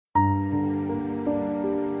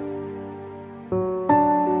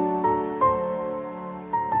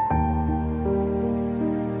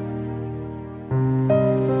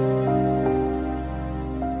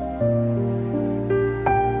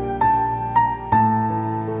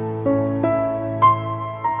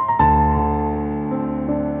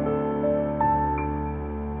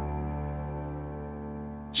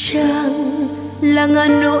là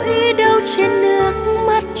ngàn nỗi đau trên nước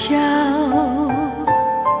mắt trào.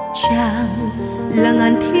 Chàng là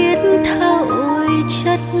ngàn thiết tha ôi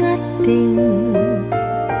chất ngất tình,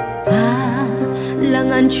 và là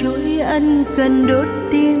ngàn chuỗi ân cần đốt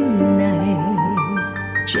tim này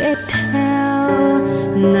chết theo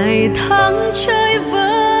ngày tháng chơi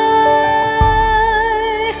vơi.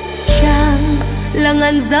 Chàng là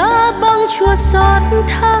ngàn giá băng chua xót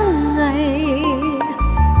tháng ngày,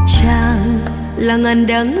 chàng là ngàn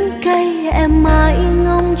đắng cay em mãi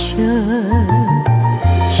ngóng chờ.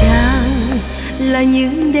 Chàng là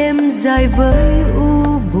những đêm dài với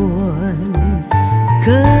u buồn,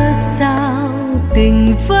 cớ sao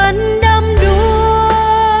tình vẫn đắm đuối.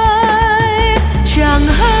 Chàng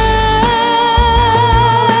ơi,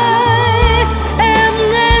 em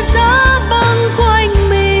nghe giá băng quanh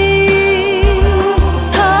mình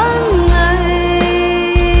tháng ngày.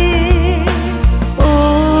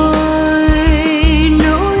 Ôi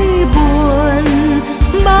nỗi buồn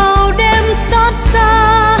bao đêm xót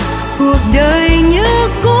xa, cuộc đời như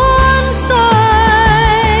cuốn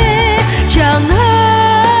xoay. Chàng ơi,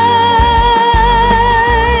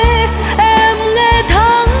 em nghe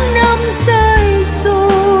tháng năm rơi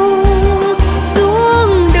rụng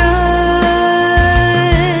xuống đời.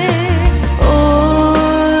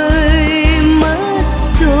 Ôi mất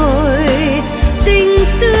rồi tình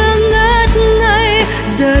xưa ngất ngây,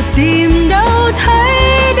 giờ tìm đâu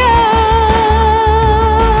thấy đâu.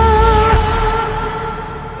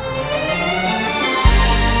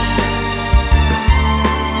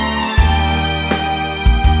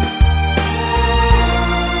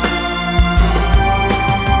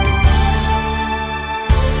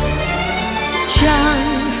 Chàng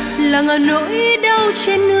là ngàn nỗi đau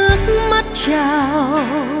trên nước mắt trào.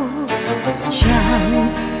 Chàng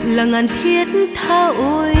là ngàn thiết tha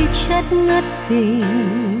ôi chất ngất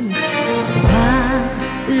tình, và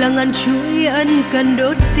là ngàn chuỗi ân cần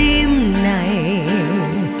đốt tim này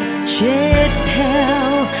chết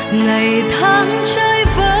theo ngày tháng chơi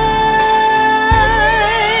vơi.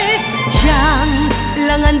 Chàng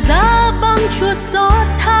là ngàn giá băng chua xót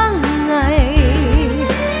tháng ngày,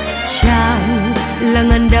 chàng là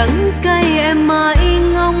ngàn đắng cay em mãi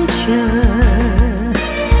ngóng chờ.